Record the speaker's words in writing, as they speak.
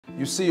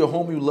You see a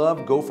home you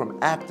love go from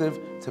active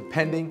to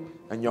pending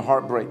and your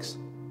heart breaks.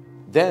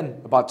 Then,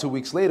 about 2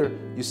 weeks later,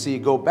 you see it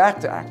go back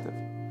to active.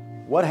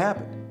 What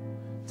happened?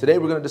 Today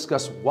we're going to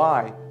discuss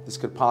why this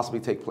could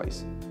possibly take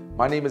place.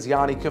 My name is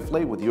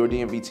𝘧𝘰𝐮𝐵 with your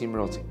DMV Team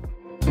Realty.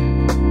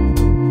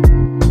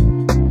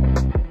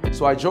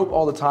 So I joke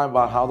all the time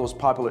about how those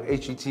popular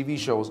HGTV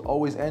shows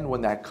always end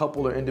when that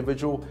couple or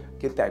individual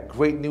get that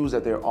great news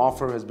that their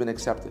offer has been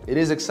accepted. It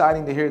is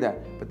exciting to hear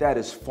that, but that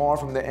is far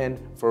from the end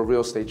for a real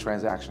estate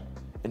transaction.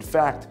 In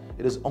fact,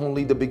 it is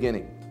only the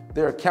beginning.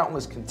 There are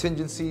countless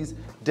contingencies,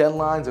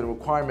 deadlines, and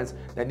requirements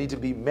that need to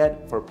be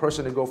met for a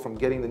person to go from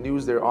getting the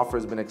news their offer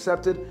has been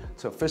accepted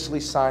to officially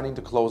signing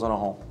to close on a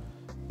home.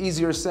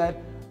 Easier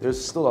said,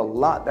 there's still a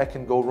lot that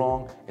can go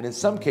wrong, and in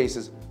some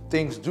cases,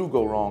 things do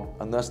go wrong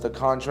unless the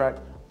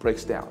contract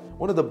breaks down.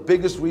 One of the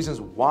biggest reasons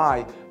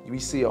why we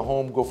see a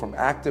home go from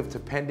active to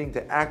pending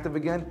to active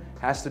again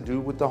has to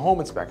do with the home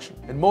inspection.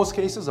 In most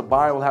cases, a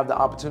buyer will have the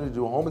opportunity to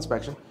do a home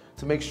inspection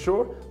to make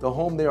sure the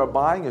home they are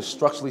buying is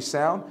structurally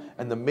sound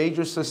and the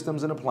major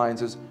systems and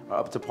appliances are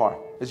up to par.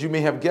 As you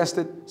may have guessed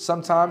it,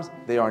 sometimes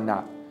they are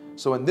not.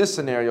 So in this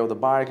scenario, the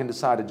buyer can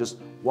decide to just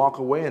walk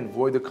away and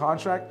void the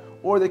contract,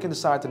 or they can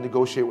decide to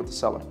negotiate with the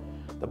seller.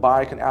 The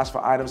buyer can ask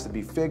for items to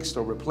be fixed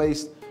or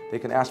replaced. They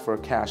can ask for a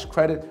cash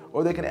credit,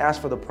 or they can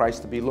ask for the price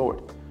to be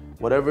lowered.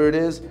 Whatever it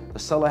is, the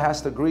seller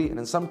has to agree, and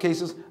in some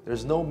cases,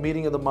 there's no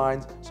meeting of the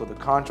minds, so the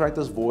contract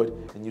is void,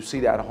 and you see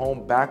that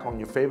home back on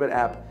your favorite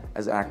app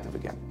as active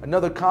again.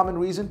 Another common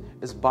reason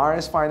is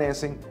buyer's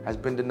financing has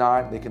been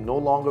denied. They can no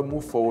longer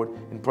move forward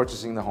in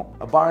purchasing the home.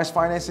 A buyer's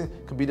financing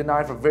can be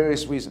denied for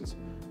various reasons.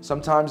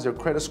 Sometimes their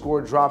credit score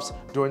drops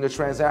during the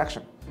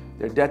transaction.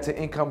 Their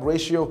debt-to-income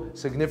ratio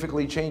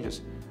significantly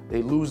changes.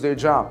 They lose their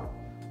job.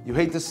 You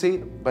hate to see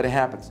it, but it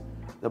happens.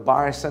 The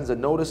buyer sends a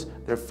notice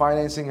their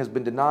financing has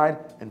been denied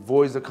and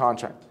voids the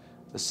contract.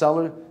 The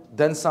seller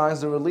then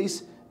signs the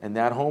release, and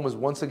that home is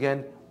once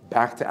again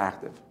back to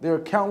active. There are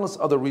countless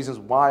other reasons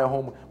why a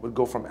home would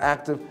go from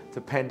active to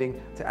pending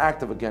to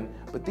active again,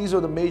 but these are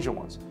the major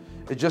ones.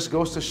 It just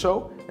goes to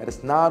show that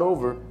it's not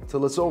over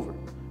till it's over.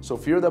 So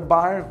if you're the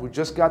buyer who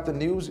just got the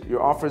news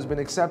your offer has been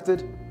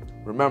accepted,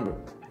 remember,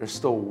 there's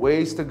still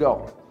ways to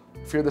go.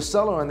 If you're the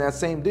seller on that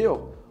same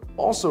deal,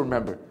 also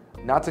remember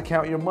not to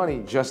count your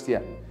money just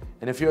yet.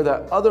 And if you're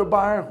the other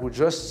buyer who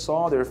just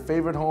saw their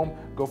favorite home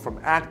go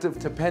from active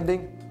to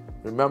pending,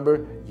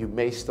 remember, you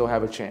may still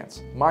have a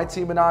chance. My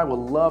team and I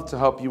will love to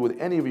help you with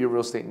any of your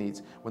real estate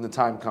needs when the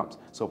time comes.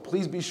 So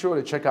please be sure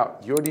to check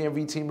out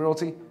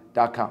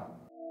yourdmvteamrealty.com.